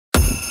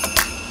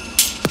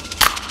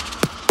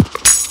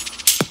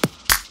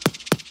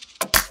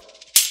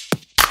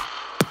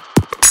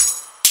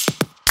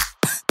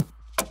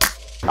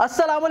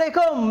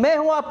अस्सलामुअलैकुम, मैं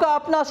हूं आपका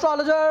अपना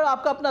एस्ट्रोलॉजर,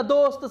 आपका अपना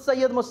दोस्त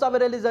सैयद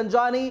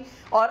मुस्तफिजुर,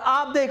 और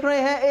आप देख रहे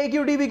हैं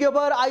AQ टीवी के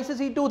ऊपर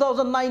ICC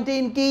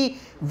 2019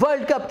 की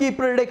वर्ल्ड कप की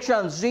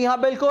प्रेडिक्शंस। जी हां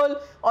बिल्कुल,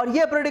 और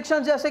ये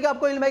प्रेडिक्शंस जैसे कि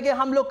आपको इल्म है कि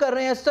हम लोग कर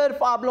रहे हैं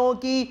सिर्फ आप लोगों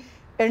की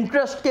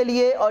इंटरेस्ट के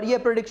लिए, और ये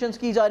प्रेडिक्शंस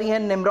की जा रही हैं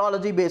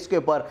न्यूमरोलॉजी बेस के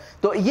ऊपर।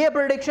 तो ये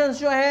प्रेडिक्शंस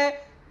जो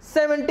हैं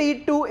 70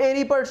 to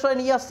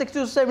 80% या 60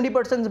 to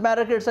 70%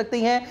 मैटर कर सकती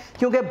हैं,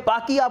 क्योंकि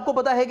बाकी आपको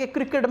पता है कि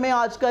क्रिकेट में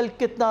आजकल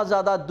कितना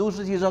ज्यादा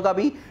दूसरी चीजों का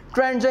भी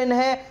ट्रेंड इन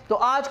है। तो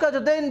आज का जो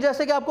दिन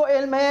जैसे कि आपको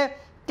इल्म है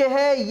कि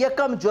है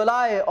 1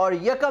 जुलाई, और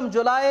 1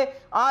 जुलाई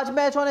आज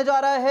मैच होने जा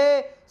रहा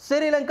है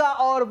श्रीलंका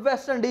और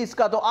वेस्ट इंडीज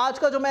का। तो आज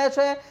का जो मैच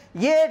है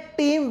ये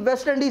टीम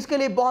वेस्ट इंडीज के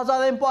लिए बहुत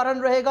ज्यादा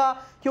इंपॉर्टेंट रहेगा,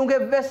 क्योंकि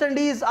वेस्ट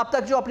इंडीज अब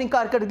तक जो अपनी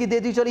कारकर्दगी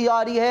देती चली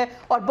आ रही है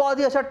और बहुत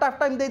ही अच्छा टफ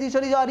टाइम देती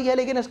चली जा रही है,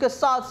 लेकिन इसके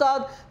साथ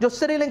साथ जो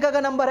श्रीलंका का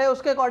नंबर है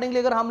उसके अकॉर्डिंगली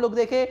अगर हम लोग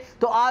देखें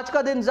तो आज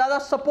का दिन ज्यादा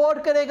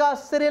सपोर्ट करेगा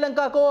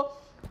श्रीलंका को।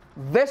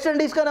 वेस्ट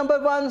इंडीज का नंबर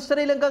 1,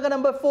 श्रीलंका का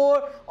नंबर 4,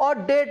 और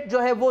डेट जो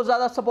है वो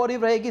ज्यादा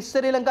सपोर्टिव रहेगी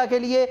श्रीलंका के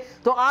लिए।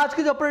 तो आज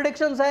की जो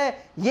प्रेडिक्शंस है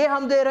ये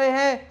हम दे रहे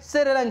हैं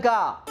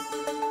श्रीलंका।